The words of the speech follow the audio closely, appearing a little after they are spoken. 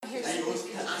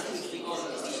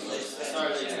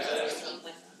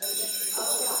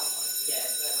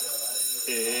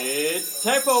It's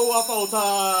Tefl Waffle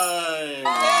time!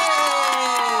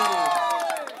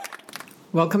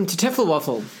 Welcome to Tefl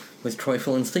Waffle. With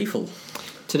Troyful and Stiefel.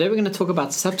 Today we're going to talk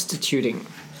about substituting.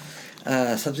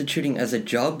 Substituting as a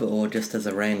job or just as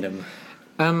a random?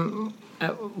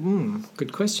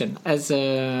 Good question. As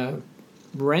a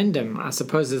random, I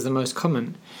suppose, is the most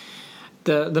common.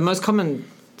 The most common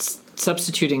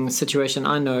substituting situation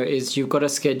I know is you've got a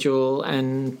schedule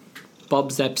and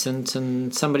Bob's absent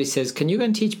and somebody says, "Can you go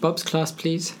and teach Bob's class,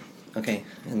 please?" Okay,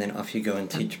 and then off you go and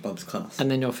teach Bob's class.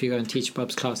 And then off you go and teach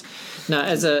Bob's class. Now,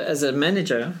 as a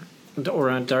manager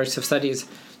or a director of studies,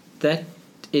 that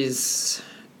is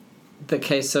the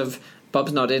case of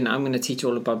Bob's not in, I'm going to teach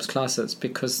all of Bob's classes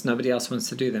because nobody else wants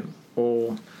to do them.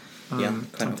 Or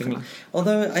something like.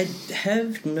 Although I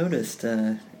have noticed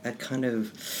a kind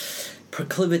of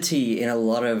proclivity in a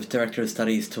lot of director of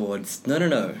studies towards,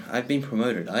 no, I've been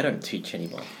promoted, I don't teach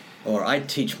anyone. Or I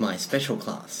teach my special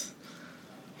class.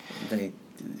 I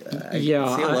see a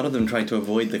lot of them trying to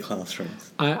avoid the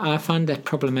classrooms. I find that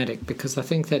problematic because I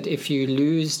think that if you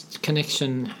lose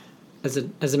connection as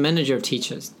a manager of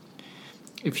teachers,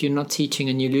 if you're not teaching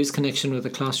and you lose connection with the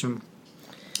classroom,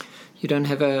 you don't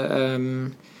have a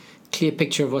clear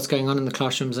picture of what's going on in the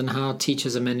classrooms and how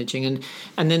teachers are managing.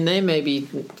 And then they maybe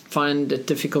find it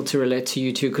difficult to relate to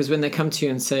you too, because when they come to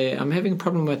you and say, "I'm having a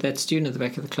problem with that student at the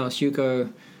back of the class," you go,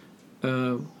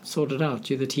 sort it out.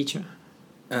 You're the teacher.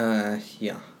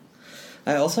 Yeah.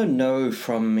 I also know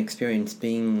from experience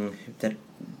being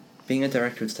a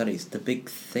director of studies, the big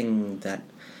thing that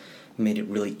made it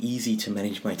really easy to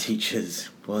manage my teachers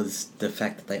was the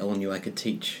fact that they all knew I could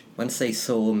teach. Once they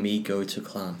saw me go to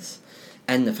class,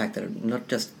 and the fact that I'm not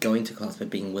just going to class, but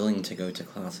being willing to go to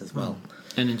class as well.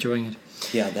 And enjoying it.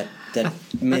 Yeah, that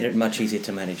made it much easier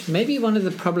to manage. Maybe one of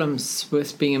the problems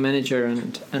with being a manager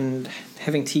and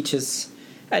having teachers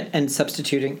and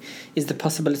substituting is the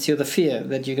possibility or the fear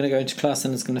that you're going to go into class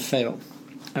and it's going to fail.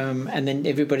 And then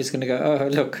everybody's going to go, "Oh,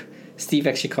 look, Steve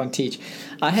actually can't teach."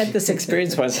 I had this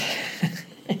experience once.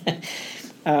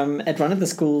 At one of the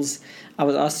schools, I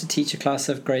was asked to teach a class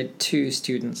of grade 2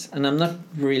 students. And I'm not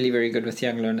really very good with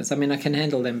young learners. I mean, I can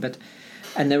handle them,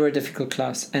 and they were a difficult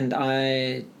class. And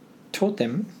I taught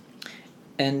them.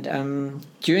 And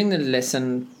during the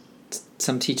lesson,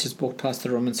 some teachers walked past the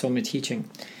room and saw me teaching.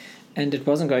 And it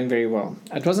wasn't going very well.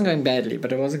 It wasn't going badly,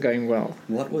 but it wasn't going well.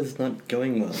 What was not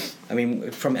going well? I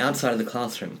mean, from outside of the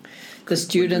classroom. The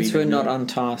students were not on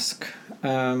task.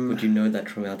 Would you know that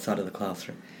from outside of the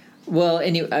classroom? Well,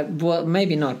 anyway,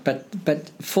 maybe not. But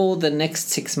for the next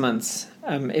 6 months,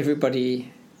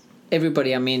 everybody. I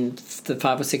mean, the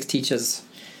 5 or 6 teachers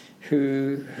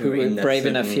who were brave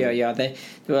enough here. Yeah, they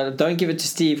don't give it to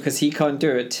Steve because he can't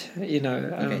do it.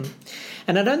 Okay.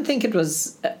 And I don't think it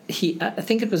was I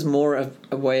think it was more of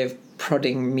a way of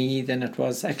prodding me than it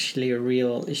was actually a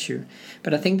real issue.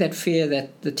 But I think that fear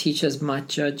that the teachers might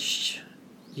judge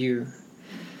you.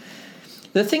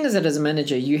 The thing is that as a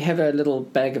manager, you have a little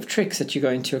bag of tricks that you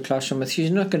go into a classroom with.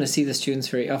 You're not going to see the students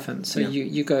very often. So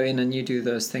you go in and you do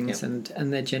those things and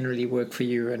they generally work for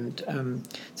you. And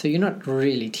so you're not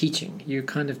really teaching. You're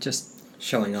kind of just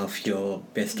showing off your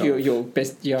best your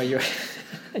best, your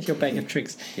bag of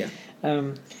tricks. Yeah.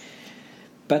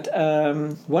 But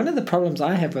one of the problems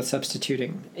I have with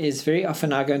substituting is very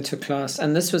often I go into a class,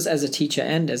 and this was as a teacher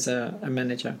and as a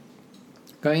manager,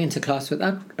 going into class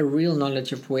without a real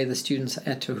knowledge of where the students are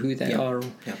at or who they are.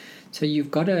 Yeah. So you've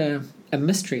got a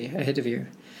mystery ahead of you.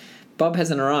 Bob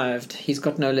hasn't arrived. He's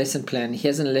got no lesson plan. He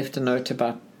hasn't left a note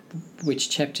about which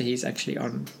chapter he's actually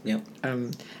on. Yeah.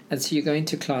 And so you go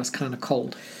into class kind of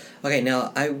cold. Okay,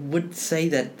 now I would say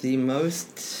that the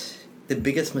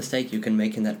biggest mistake you can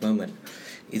make in that moment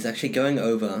is actually going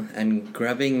over and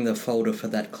grabbing the folder for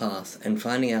that class and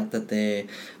finding out that they're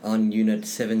on unit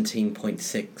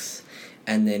 17.6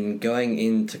 and then going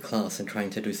into class and trying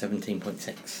to do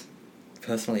 17.6.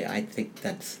 Personally, I think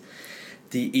that's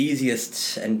the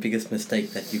easiest and biggest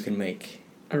mistake that you can make.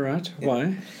 All right. Yeah.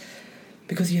 Why?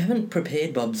 Because you haven't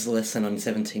prepared Bob's lesson on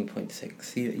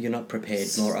 17.6. You're not prepared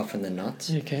more often than not.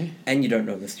 Okay. And you don't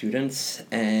know the students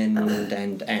and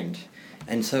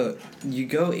so you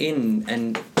go in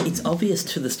and it's obvious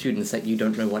to the students that you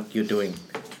don't know what you're doing.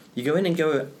 You go in and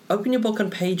go, "Open your book on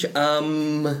page,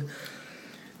 and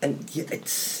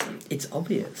it's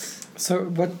obvious. So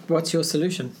what's your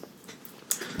solution?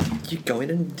 You go in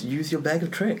and use your bag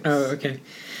of tricks. Oh, okay.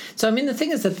 So, I mean, the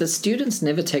thing is that the students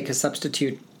never take a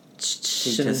substitute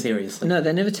seriously. No,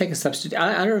 they never take a substitute.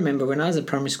 I remember when I was at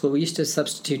primary school, we used to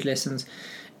substitute lessons,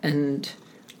 and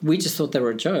we just thought they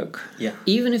were a joke. Yeah.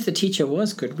 Even if the teacher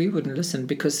was good, we wouldn't listen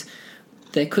because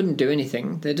they couldn't do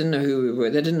anything. They didn't know who we were.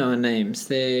 They didn't know our names.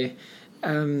 So,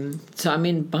 I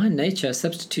mean, by nature, a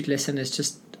substitute lesson is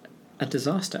just a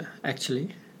disaster,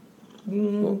 actually.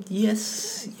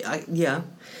 Yes.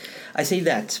 I see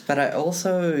that. But I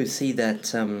also see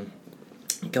that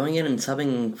going in and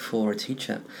subbing for a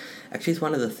teacher actually is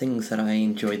one of the things that I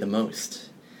enjoy the most.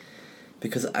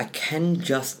 Because I can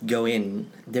just go in.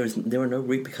 There are no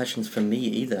repercussions for me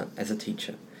either as a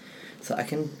teacher. So I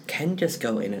can just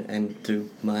go in and do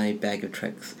my bag of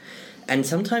tricks. And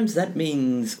sometimes that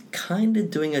means kind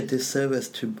of doing a disservice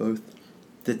to both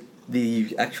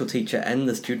the actual teacher and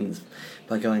the students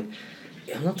by going,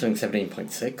 I'm not doing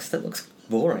 17.6, that looks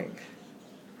boring.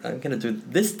 I'm going to do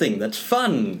this thing that's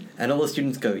fun. And all the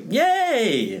students go,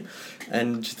 yay!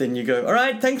 And then you go, all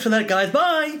right, thanks for that, guys,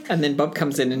 bye! And then Bob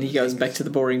comes in and he goes back to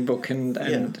the boring book and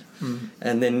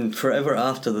And then forever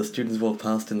after, the students walk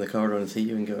past in the corridor and see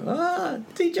you and go,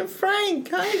 Teacher Frank!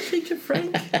 Hi, Teacher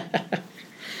Frank!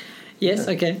 Yes,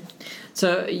 okay.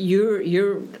 So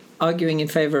you're arguing in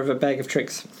favour of a bag of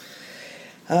tricks.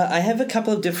 I have a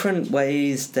couple of different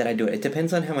ways that I do it. It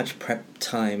depends on how much prep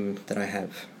time that I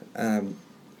have.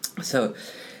 So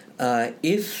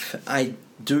if I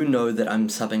do know that I'm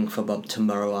subbing for Bob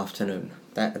tomorrow afternoon,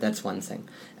 that's one thing.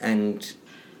 And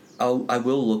I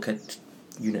will look at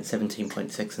Unit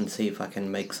 17.6 and see if I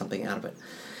can make something out of it.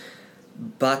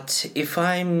 But if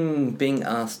I'm being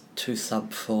asked to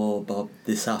sub for Bob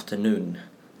this afternoon,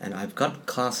 and I've got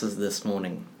classes this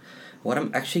morning, what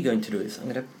I'm actually going to do is I'm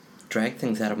going to drag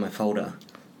things out of my folder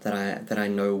that I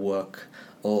know work,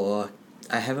 or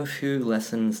I have a few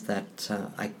lessons that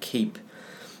I keep,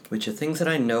 which are things that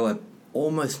I know are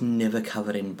almost never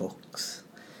covered in books,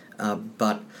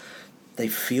 but they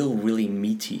feel really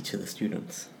meaty to the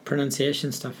students.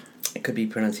 Pronunciation stuff. It could be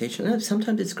pronunciation.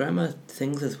 Sometimes it's grammar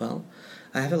things as well.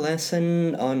 I have a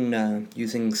lesson on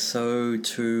using so,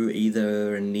 to,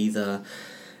 either, and neither.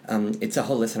 It's a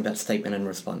whole lesson about statement and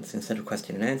response. Instead of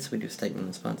question and answer, we do statement and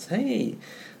response. Hey,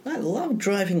 I love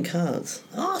driving cars.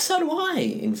 Oh, so do I.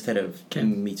 Instead of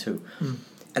me too.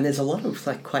 And there's a lot of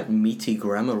quite meaty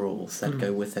grammar rules that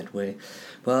go with it. Where,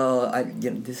 well,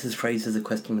 this is phrased as a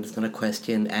question, but it's not a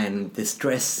question, and the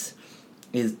stress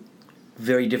is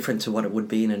very different to what it would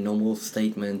be in a normal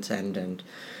statement, and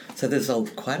so there's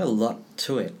quite a lot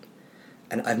to it.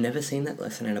 And I've never seen that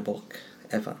lesson in a book.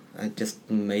 Ever. I just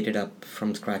made it up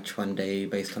from scratch one day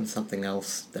based on something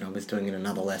else that I was doing in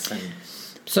another lesson.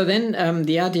 So then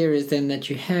the idea is then that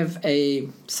you have a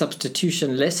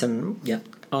substitution lesson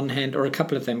on hand, or a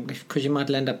couple of them, because you might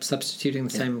end up substituting the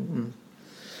same.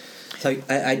 So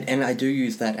I do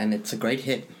use that, and it's a great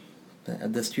hit.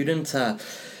 The students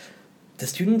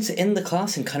in the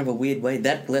class, in kind of a weird way,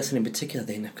 that lesson in particular,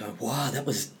 they end up going, wow, that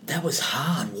was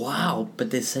hard, wow,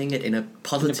 but they're saying it in a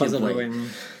positive way.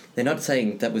 They're not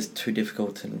saying that was too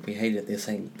difficult and we hated it. They're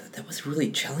saying that was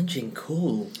really challenging,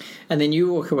 cool. And then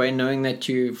you walk away knowing that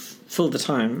you've filled the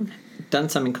time, done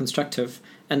something constructive,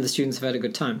 and the students have had a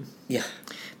good time. Yeah.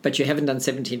 But you haven't done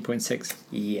 17.6.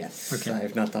 Yes. Okay. I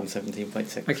have not done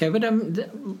 17.6. Okay,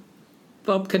 but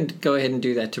Bob can go ahead and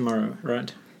do that tomorrow,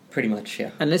 right? Pretty much,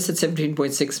 yeah. Unless it's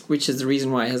 17.6, which is the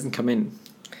reason why it hasn't come in.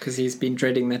 Because he's been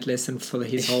dreading that lesson for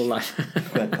his whole life.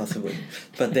 Quite possibly.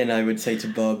 But then I would say to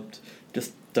Bob,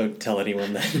 just don't tell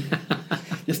anyone that.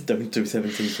 Just don't do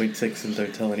 17.6 and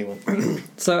don't tell anyone.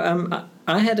 So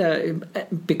I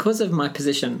had because of my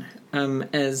position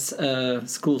as a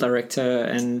school director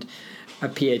and a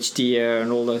PhD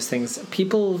and all those things,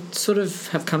 people sort of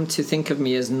have come to think of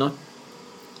me as not...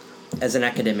 As an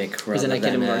academic, rather than... As an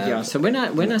academic, yeah. So when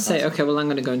I say, okay, well, I'm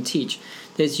going to go and teach,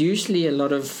 there's usually a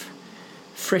lot of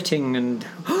fretting and,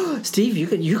 Steve,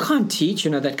 you can't teach,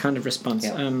 that kind of response.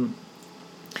 Yeah.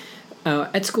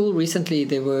 At school recently,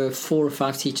 there were 4 or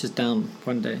 5 teachers down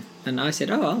one day, and I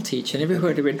said, "Oh, I'll teach." And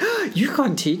everybody went, "You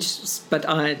can't teach," but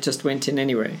I just went in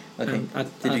anyway. Okay.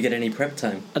 Did you get any prep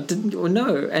time? I didn't. Well,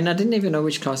 no, and I didn't even know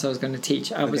which class I was going to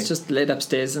teach. I was just led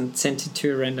upstairs and sent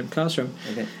into a random classroom.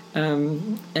 Okay.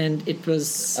 And it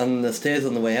was on the stairs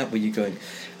on the way out. Were you going,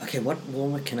 okay,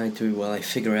 what can I do while I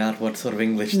figure out what sort of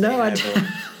English they have?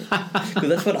 Because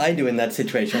that's what I do in that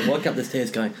situation. I walk up the stairs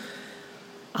going,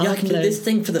 I can do this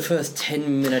thing for the first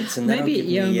 10 minutes and that'll give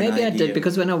me an idea. Maybe I did,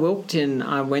 because when I walked in,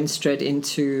 I went straight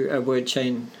into a word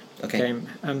chain game.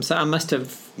 So I must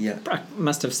have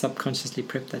subconsciously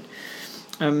prepped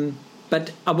that.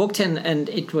 But I walked in and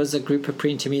it was a group of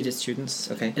pre-intermediate students.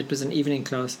 Okay. It was an evening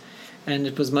class and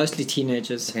it was mostly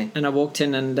teenagers. Okay. And I walked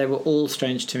in and they were all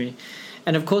strange to me.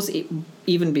 And of course,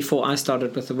 even before I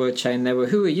started with the word chain, they were,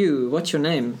 "Who are you? What's your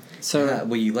name?" So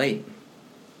were you late?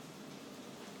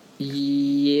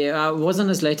 Yeah, I wasn't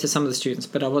as late as some of the students,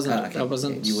 but I wasn't. Okay. I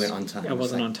wasn't. You were on time. I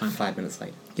wasn't on time. 5 minutes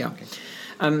late. Yeah. Okay.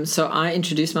 So I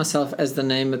introduced myself as the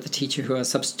name of the teacher who I was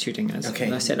substituting as. Okay.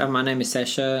 And I said, my name is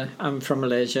Sasha. I'm from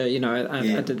Malaysia. You know,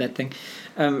 I did that thing.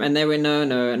 And they went, no.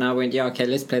 And I went, yeah, okay,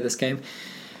 let's play this game.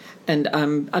 And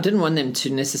I didn't want them to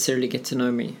necessarily get to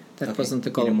know me. That wasn't the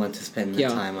goal. You didn't want to spend the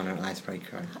time on an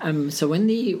icebreaker. So when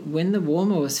the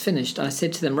warmer was finished, I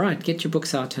said to them, right, get your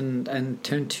books out and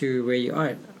turn to where you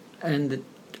are. And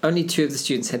only 2 of the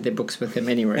students had their books with them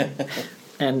anyway.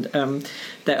 And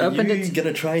they opened it. You're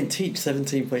going to try and teach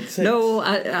 17.6? No,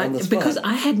 because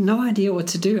I had no idea what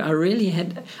to do. I really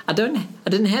had. I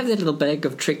didn't have that little bag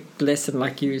of trick lesson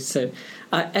like you said.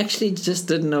 I actually just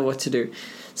didn't know what to do.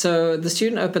 So the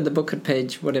student opened the book at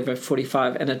page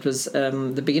 45, and it was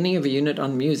the beginning of a unit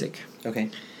on music. Okay.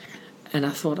 And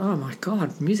I thought, oh my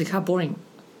God, music, how boring.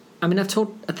 I mean, I've taught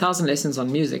 1,000 lessons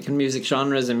on music and music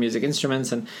genres and music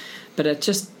instruments, but I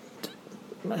just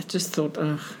thought,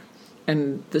 ugh.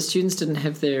 And the students didn't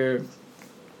have their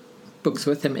books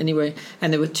with them anyway.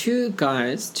 And there were 2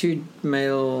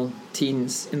 male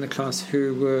teens in the class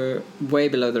who were way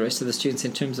below the rest of the students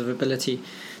in terms of ability.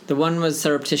 The one was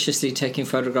surreptitiously taking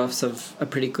photographs of a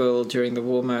pretty girl during the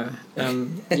warmer. I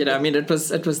mean, it was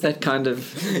that kind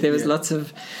of. There was lots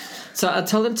of. So I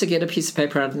told them to get a piece of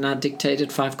paper out, and I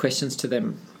dictated 5 questions to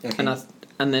them,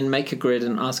 and then make a grid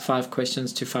and ask 5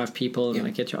 questions to 5 people,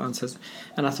 and get your answers.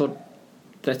 And I thought,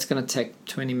 that's going to take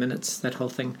 20 minutes, that whole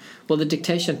thing. Well, the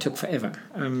dictation took forever.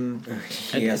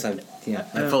 Yes,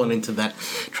 I've fallen into that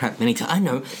trap many times. I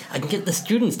know, I can get the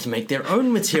students to make their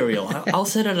own material. I'll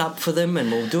set it up for them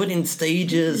and we'll do it in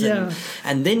stages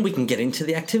and then we can get into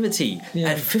the activity.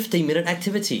 A 15-minute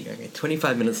activity. Okay,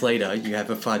 25 minutes later, you have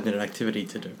a 5-minute activity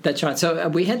to do. That's right. So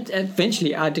we had,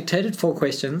 eventually, I dictated 4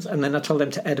 questions and then I told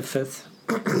them to add a 5th.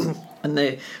 And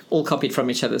they all copied from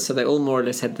each other, so they all more or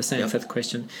less had the same 5th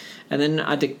question. And then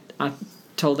I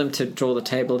told them to draw the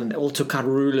table, and they all took out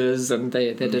rulers, and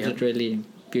they did it really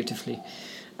beautifully.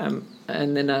 And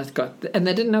then and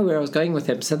they didn't know where I was going with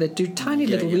them, so they do tiny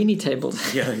little weenie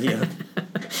tables. Yeah.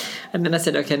 And then I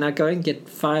said, okay, now go and get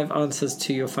 5 answers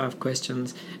to your 5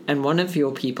 questions, and one of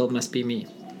your people must be me.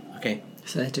 Okay.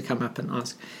 So they had to come up and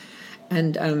ask.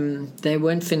 And they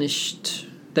weren't finished.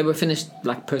 They were finished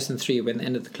like person 3 when the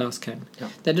end of the class came. Yeah.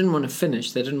 They didn't want to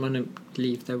finish. They didn't want to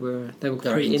leave. They were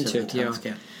pretty into it. Task,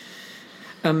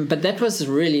 But that was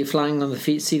really flying on the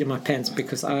seat of my pants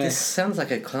because This sounds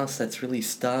like a class that's really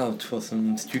starved for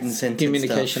some student-centered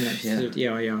communication. stuff.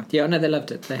 Yeah. No, they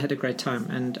loved it. They had a great time,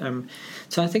 and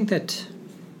so I think that.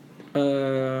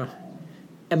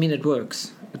 I mean, it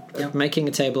works. Making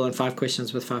a table and 5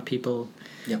 questions with 5 people.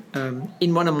 Yeah.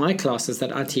 In one of my classes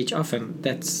that I teach often,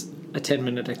 that's a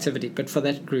 10-minute activity, but for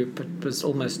that group it was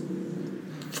almost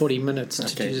 40 minutes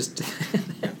to do just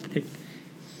that thing.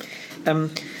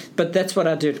 But that's what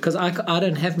I did, because I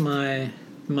don't have my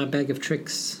bag of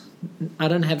tricks. I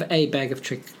don't have a bag of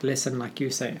trick lesson like you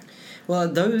say. Well,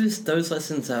 those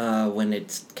lessons are when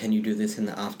it's can you do this in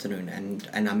the afternoon, and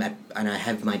I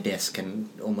have my desk and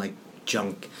all my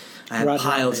junk. I have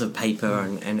piles of paper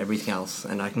and everything else,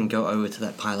 and I can go over to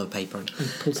that pile of paper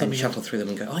and shuffle through them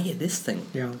and go, oh yeah, this thing.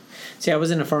 Yeah. See, I was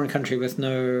in a foreign country with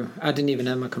I didn't even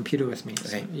have my computer with me.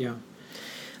 Okay. So, yeah.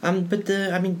 But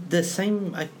the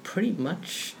same, I pretty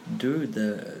much do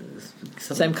the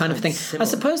same kind of thing. Similar. I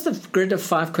suppose the grid of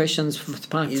 5 questions for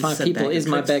 5 people is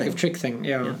my bag of trick thing.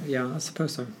 Yeah, I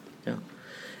suppose so. Yeah.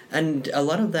 And a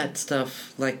lot of that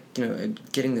stuff, like,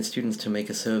 getting the students to make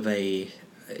a survey,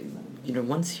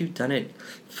 once you've done it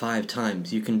 5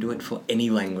 times, you can do it for any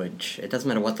language. It doesn't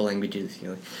matter what the language is.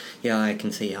 I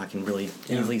can see I can really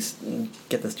easily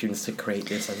get the students to create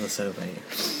this as a survey.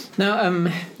 Now,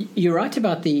 you're right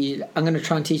about I'm going to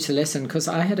try and teach the lesson, because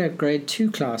I had a grade 2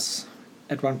 class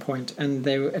at one point, and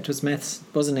it was maths,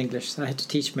 it wasn't English, so I had to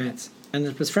teach maths, and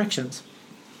it was fractions.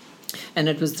 And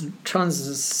it was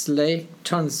it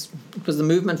was the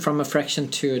movement from a fraction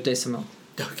to a decimal.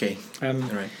 Okay. All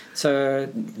right. So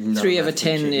 3 over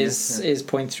 10 is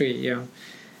 0.3,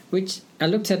 which I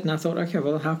looked at and I thought, okay,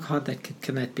 well, how hard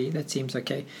can that be? That seems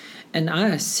okay. And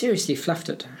I seriously fluffed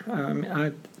it.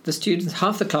 The students,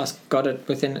 half the class got it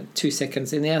within 2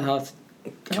 seconds, and the other half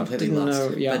completely didn't lost.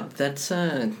 know. Yeah. But that's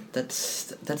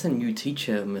a new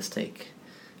teacher mistake.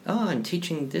 Oh, I'm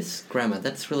teaching this grammar.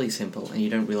 That's really simple, and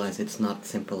you don't realize it's not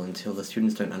simple until the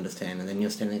students don't understand, and then you're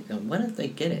standing there going, why don't they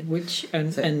get it?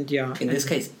 In this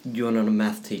case, you're not a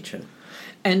math teacher.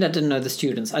 And I didn't know the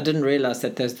students. I didn't realize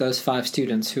that there's those 5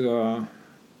 students who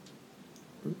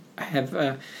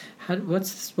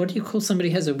what do you call somebody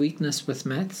who has a weakness with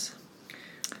maths?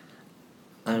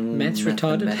 Maths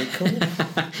retarded.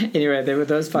 Mathematical. Anyway, there were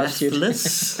those 5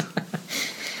 students.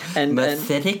 Mathless. and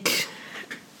Mathetic.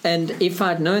 And if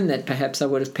I'd known that, perhaps I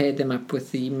would have paired them up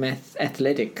with the math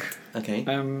athletic. Okay.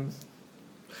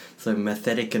 So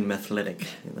mathetic and mathletic.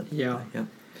 Yeah.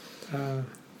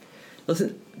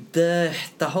 Listen, the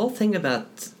whole thing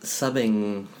about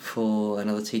subbing for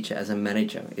another teacher as a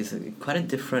manager is quite a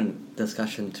different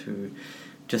discussion to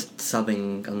just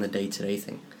subbing on the day-to-day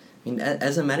thing. I mean,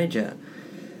 as a manager,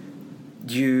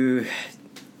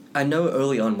 I know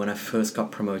early on when I first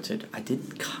got promoted, I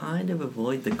did kind of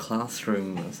avoid the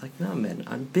classroom. I was like, no, man,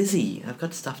 I'm busy. I've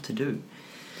got stuff to do.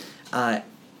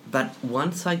 But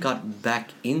once I got back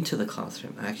into the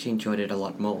classroom, I actually enjoyed it a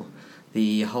lot more.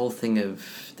 The whole thing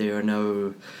of there are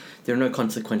no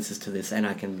consequences to this, and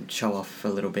I can show off a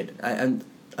little bit. I'm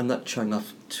not showing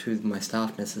off to my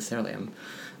staff necessarily.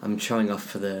 I'm showing off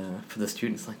for the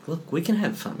students. Like, look, we can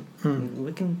have fun.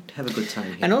 We can have a good time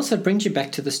here. And also it brings you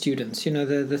back to the students. You know,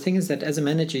 the thing is that as a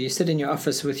manager, you sit in your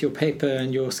office with your paper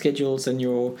and your schedules and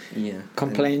your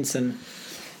complaints and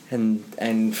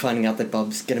finding out that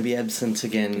Bob's going to be absent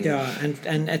again. Yeah,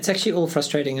 and it's actually all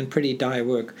frustrating and pretty dire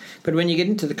work. But when you get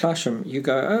into the classroom, you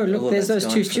go, oh, look, there's those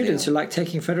 2 students who like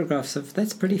taking photographs of.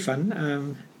 That's pretty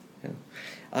fun.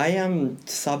 I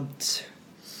subbed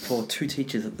for 2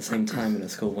 teachers at the same time in a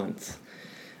school once.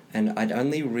 And I'd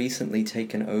only recently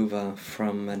taken over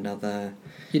from another...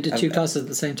 You did 2 classes at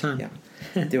the same time?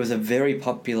 Yeah. There was a very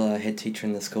popular head teacher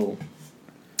in the school,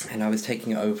 and I was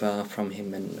taking over from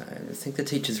him, and I think the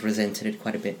teachers resented it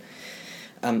quite a bit.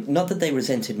 Not that they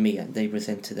resented me, they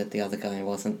resented that the other guy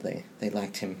wasn't there. They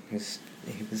liked him. He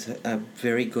was a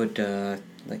very good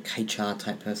HR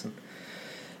type person.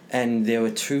 And there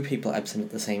were 2 people absent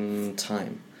at the same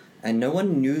time. And no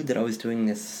one knew that I was doing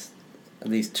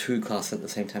these 2 classes at the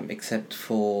same time, except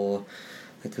for...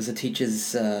 there was a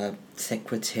teacher's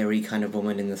secretary kind of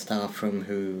woman in the staff room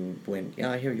who went,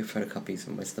 yeah, here are your photocopies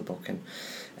and where's the book?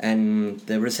 And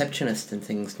the receptionist and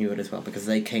things knew it as well, because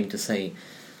they came to say,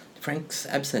 Frank's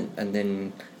absent,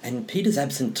 and Peter's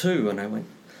absent too. And I went,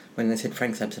 when they said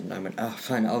Frank's absent, I went, oh,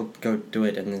 fine, I'll go do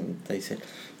it. And then they said,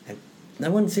 and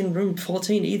no one's in room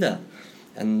 14 either.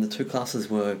 And the 2 classes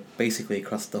were basically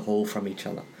across the hall from each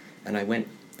other. And I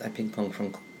ping-ponged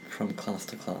from class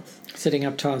to class. Setting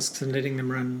up tasks and letting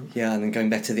them run. Yeah, and then going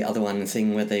back to the other one and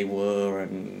seeing where they were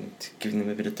and giving them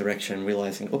a bit of direction and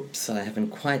realising, oops, I haven't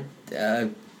quite...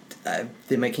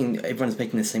 everyone's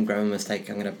making the same grammar mistake.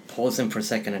 I'm going to pause them for a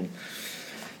second and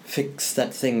fix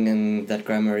that thing and that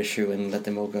grammar issue and let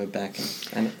them all go back.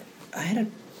 And I had a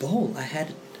ball. I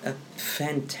had a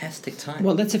fantastic time.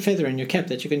 Well, that's a feather in your cap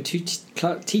that you can teach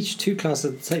 2 classes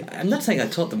at the same time. I'm not saying I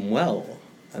taught them well.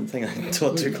 I'm saying I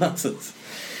taught 2 classes.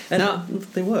 And now,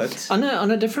 they worked. On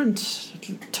a different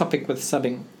topic with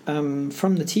subbing,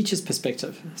 from the teacher's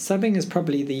perspective, subbing is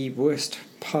probably the worst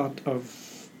part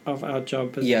of our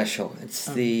job. Yeah, sure. It's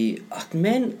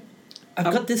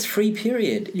I've got this free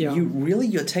period. Yeah.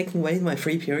 You're taking away my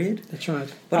free period? That's right.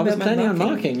 What I was about planning on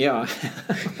marking? yeah.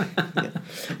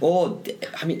 Or,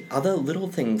 I mean, other little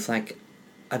things like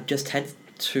I've just had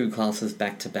 2 classes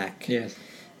back to back. Yes.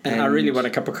 And I really want a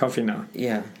cup of coffee now.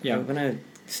 Yeah. Yeah. I'm going to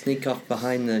sneak off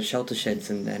behind the shelter sheds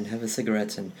and have a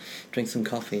cigarette and drink some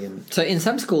coffee. So in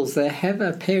some schools, they have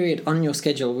a period on your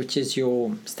schedule, which is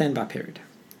your standby period.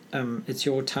 It's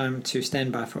your time to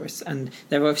stand by for us. And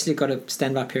they've obviously got a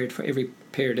standby period for every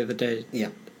period of the day. Yeah.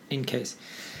 In case.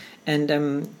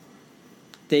 And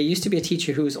there used to be a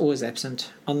teacher who was always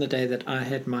absent on the day that I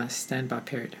had my standby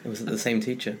period. It was the same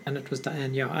teacher. And it was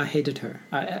Diane. Yeah, I hated her.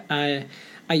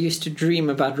 I used to dream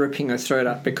about ripping her throat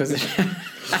out because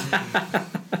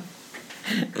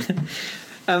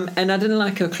and I didn't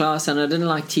like her class, and I didn't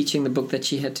like teaching the book that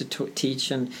she had to teach,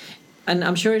 and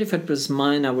I'm sure if it was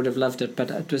mine I would have loved it,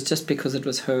 but it was just because it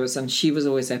was hers, and she was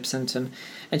always absent, and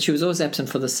she was always absent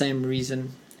for the same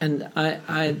reason. And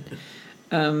I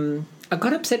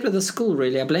got upset with the school,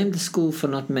 really. I blamed the school for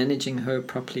not managing her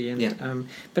properly, and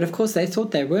but of course they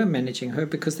thought they were managing her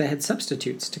because they had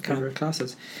substitutes to cover her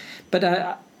classes. But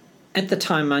at the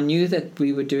time, I knew that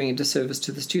we were doing a disservice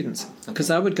to the students, because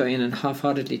I would go in and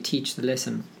half-heartedly teach the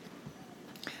lesson.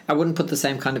 I wouldn't put the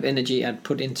same kind of energy I'd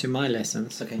put into my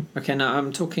lessons. Okay. Now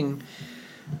I'm talking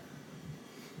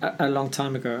a long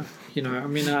time ago. You know, I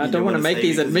mean, I don't want to make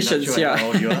these admissions. Yeah.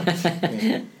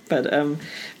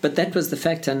 But that was the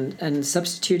fact, and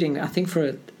substituting, I think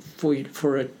for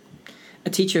a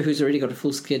teacher who's already got a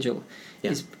full schedule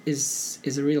is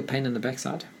a real pain in the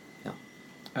backside.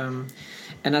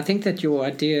 And I think that your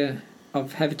idea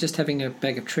of having a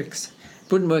bag of tricks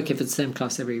wouldn't work if it's the same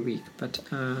class every week. But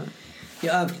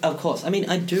Yeah, of course. I mean,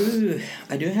 I do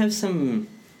have some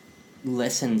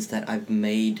lessons that I've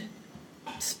made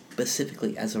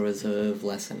specifically as a reserve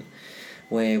lesson,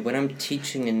 where when I'm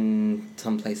teaching in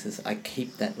some places, I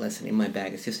keep that lesson in my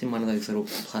bag. It's just in one of those little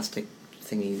plastic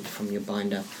thingies from your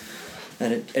binder,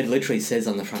 and it literally says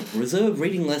on the front, reserve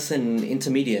reading lesson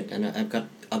intermediate, and I've got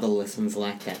other lessons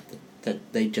like that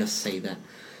they just say that,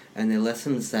 and they're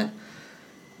lessons that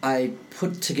I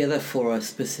put together for a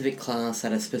specific class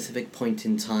at a specific point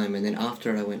in time, and then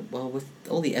after I went, well, with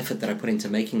all the effort that I put into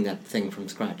making that thing from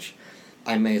scratch,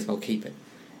 I may as well keep it.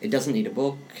 It doesn't need a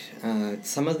book.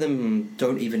 Some of them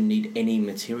don't even need any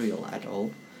material at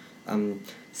all.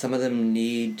 Some of them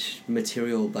need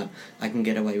material, but I can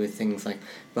get away with things like,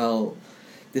 well,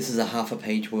 this is a half a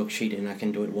page worksheet and I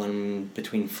can do it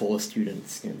between 4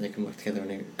 students. You know, they can work together in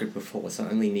a group of 4, so I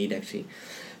only need actually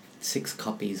 6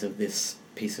 copies of this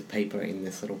piece of paper in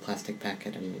this little plastic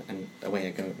packet, and away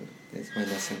I go. There's my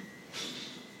lesson.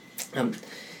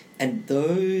 And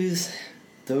those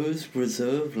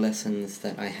reserve lessons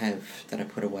that I have, that I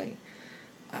put away,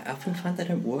 I often find they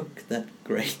don't work that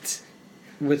great.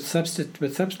 With subs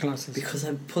classes? Because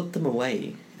I put them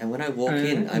away, and when I walk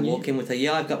in with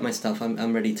I've got my stuff,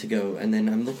 I'm ready to go, and then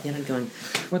I'm looking at it going,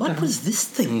 what was this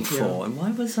thing for?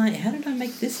 Yeah. And how did I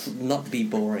make this not be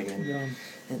boring? And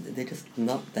they're just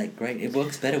not that great. It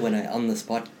works better when I, on the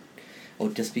spot, or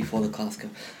just before the class, go,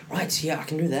 right, yeah, I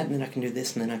can do that, and then I can do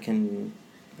this, and then I can,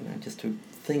 just do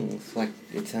things, like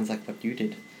it sounds like what you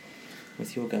did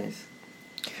with your guys.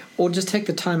 Or just take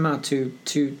the time out to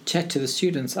chat to the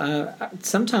students.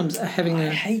 Sometimes having I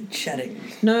hate chatting.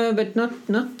 No, but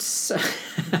not so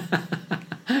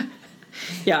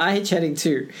yeah, I hate chatting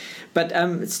too. But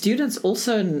students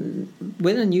also,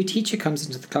 when a new teacher comes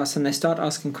into the class and they start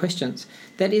asking questions,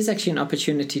 that is actually an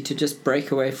opportunity to just break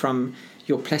away from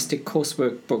your plastic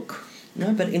coursework book.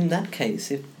 No, but in that case,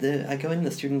 if I go in,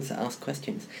 the students ask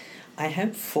questions, I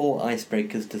have 4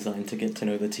 icebreakers designed to get to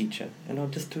know the teacher, and I'll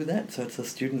just do that, so it's a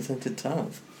student-centered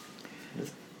task.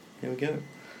 There we go.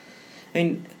 I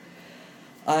mean,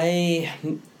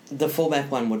 the fallback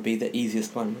one would be the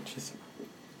easiest one, which is,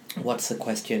 what's the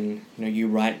question? You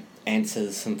write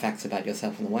answers, some facts about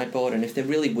yourself on the whiteboard, and if they're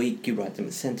really weak, you write them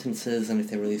as sentences, and if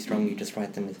they're really strong, you just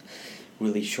write them as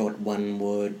really short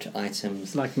one-word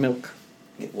items. Like milk.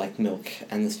 Like milk,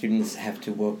 and the students have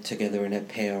to work together in a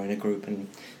pair or in a group and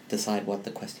decide what the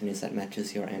question is that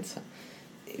matches your answer.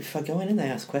 If I go in and they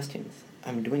ask questions,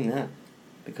 I'm doing that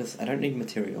because I don't need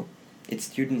material. It's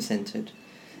student-centered,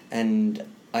 and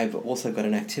I've also got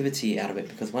an activity out of it,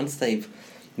 because once they've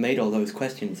made all those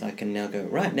questions, I can now go,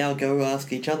 right, now go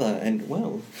ask each other, and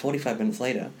 45 minutes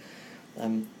later,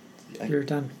 you're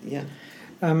done. Yeah.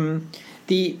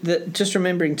 The just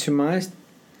remembering to my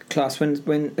class,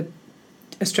 when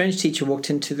a strange teacher walked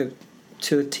into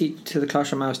the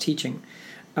classroom I was teaching,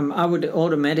 I would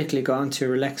automatically go into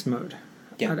relaxed mode.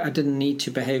 Yeah. I didn't need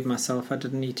to behave myself. I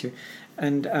didn't need to.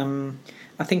 And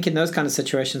I think in those kind of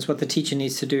situations, what the teacher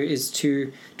needs to do is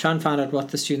to try and find out what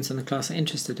the students in the class are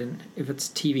interested in, if it's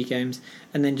TV games,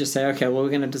 and then just say, okay, well, we're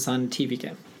going to design a TV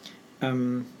game.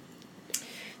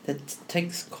 That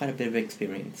takes quite a bit of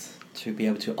experience to be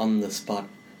able to, on the spot,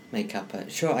 make up a...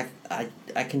 Sure,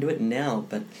 I can do it now,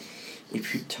 but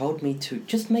if you told me to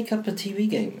just make up a TV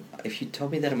game, if you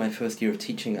told me that in my first year of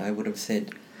teaching, I would have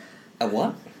said, a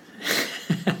what?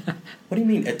 What do you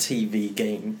mean, a TV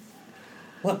game?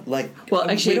 What,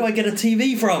 actually, where do I get a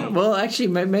TV from? Well, actually,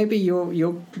 maybe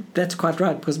you're that's quite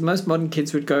right, because most modern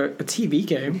kids would go, a TV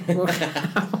game?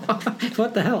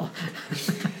 What the hell?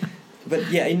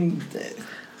 But yeah,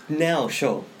 now,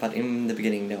 sure, but in the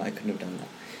beginning, no, I couldn't have done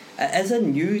that. As a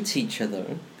new teacher,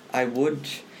 though, I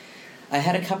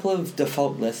had a couple of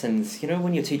default lessons.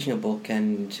 When you're teaching a book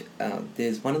and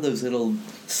there's one of those little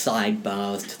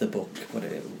sidebars to the book,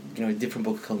 different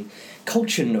books called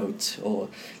culture notes or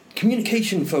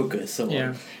communication focus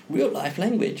or real life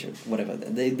language or whatever.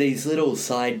 These little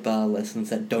sidebar lessons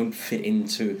that don't fit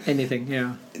into anything.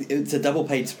 Yeah, it's a double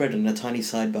page spread and a tiny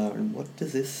sidebar, and what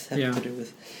does this have to do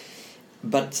with?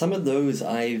 But some of those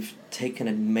I've taken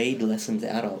and made lessons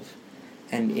out of.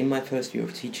 And in my first year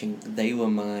of teaching, they were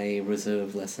my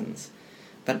reserve lessons.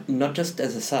 But not just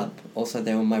as a sub, also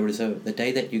they were my reserve. The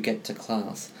day that you get to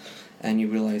class and you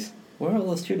realise, where are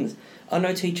all the students? Oh,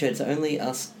 no, teacher, it's only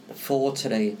us 4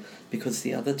 today because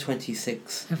the other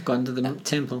 26... have gone to the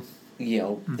temple.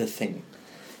 Yeah, the thing.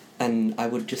 And I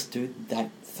would just do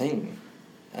that thing.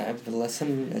 I have a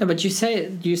lesson... No, but you say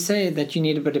that you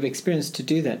need a bit of experience to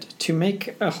do that. To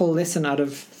make a whole lesson out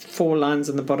of 4 lines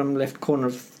in the bottom left corner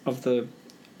of the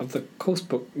course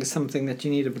book is something that you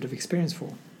need a bit of experience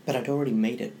for. But I'd already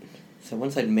made it. So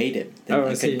once I'd made it, then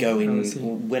I could go in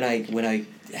when I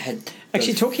had.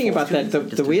 Actually, talking about that,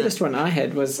 the weirdest one I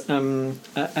had was I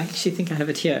actually think I have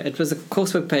it here. It was a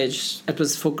coursework page. It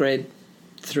was for grade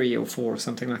 3 or 4 or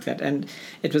something like that, and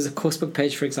it was a coursebook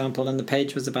page, for example, and the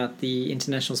page was about the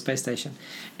International Space Station,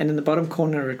 and in the bottom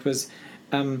corner it was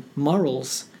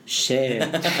morals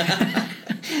share.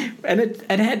 And it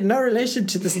had no relation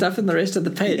to the stuff in the rest of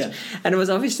the page. Yeah. And it was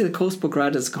obviously the coursebook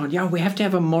writers going, we have to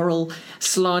have a moral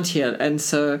slant here. And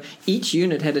so each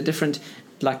unit had a different,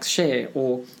 like, share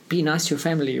or be nice to your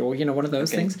family or, one of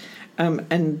those things.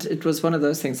 And it was one of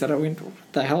those things that I went,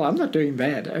 the hell, I'm not doing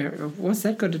bad. What's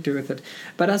that got to do with it?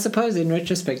 But I suppose in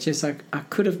retrospect, yes, I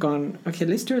could have gone, okay,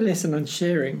 let's do a lesson on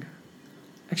sharing.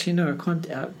 Actually, no, I can't.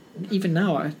 Even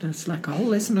now, it's like a whole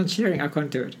lesson on sharing. I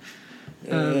can't do it.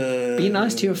 Be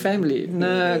nice to your family.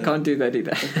 No, I can't do that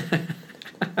either.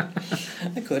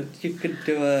 I could. You could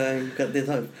do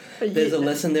there's a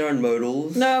lesson there on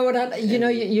modals. No,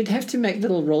 you'd have to make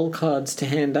little roll cards to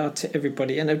hand out to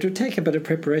everybody, and it would take a bit of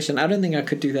preparation. I don't think I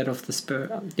could do that off the spur,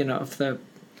 off the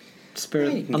spur,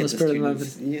 on the spur of the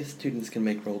moment. Yes, students can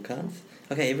make roll cards.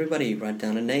 Okay, everybody write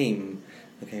down a name.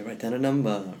 Okay, write down a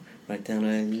number. Write down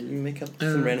make up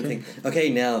some random thing. Okay,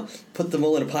 now put them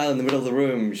all in a pile in the middle of the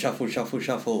room. Shuffle, shuffle,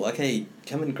 shuffle. Okay,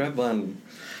 come and grab one.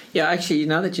 Yeah, actually,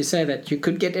 now that you say that, you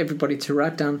could get everybody to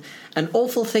write down an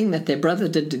awful thing that their brother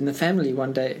did in the family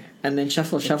one day, and then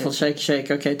shuffle, shuffle, shake, shake.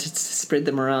 Okay, to spread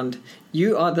them around.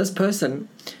 You are this person.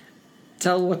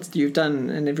 Tell what you've done,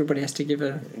 and everybody has to give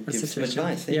a some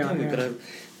advice. Yeah, we've got a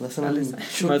lesson on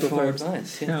short form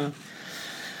advice. Yeah.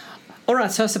 All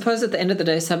right, so I suppose at the end of the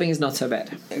day, subbing is not so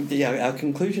bad. Yeah, our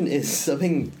conclusion is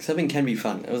subbing can be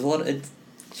fun. It was it's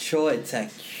a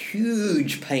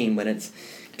huge pain when it's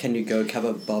can you go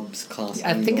cover Bob's class.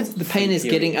 I think the pain is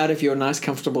getting out of your nice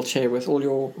comfortable chair with all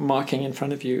your marking in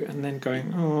front of you and then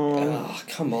going, oh,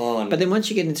 come on. But then once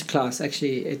you get into class,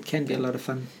 actually, it can be a lot of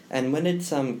fun. And when it's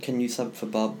can you sub for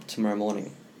Bob tomorrow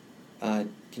morning? Okay.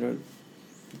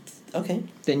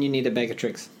 Then you need a bag of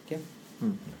tricks. Yeah.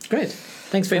 Great.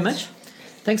 Thanks very much.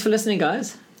 Thanks for listening,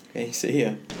 guys. Okay, see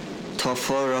ya.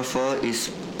 TOEFL Ruffle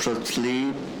is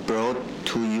proudly brought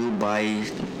to you by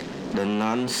the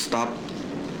non-stop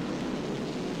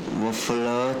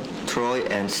Waffler, Troy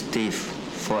and Steve.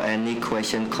 For any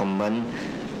question, comment,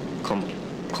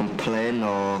 complaint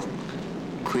or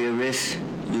queries,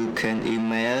 you can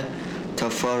email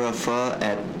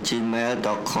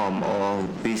toeflruffle@gmail.com or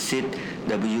visit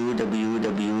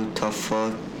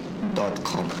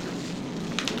www.toefl.com.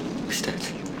 What's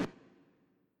that?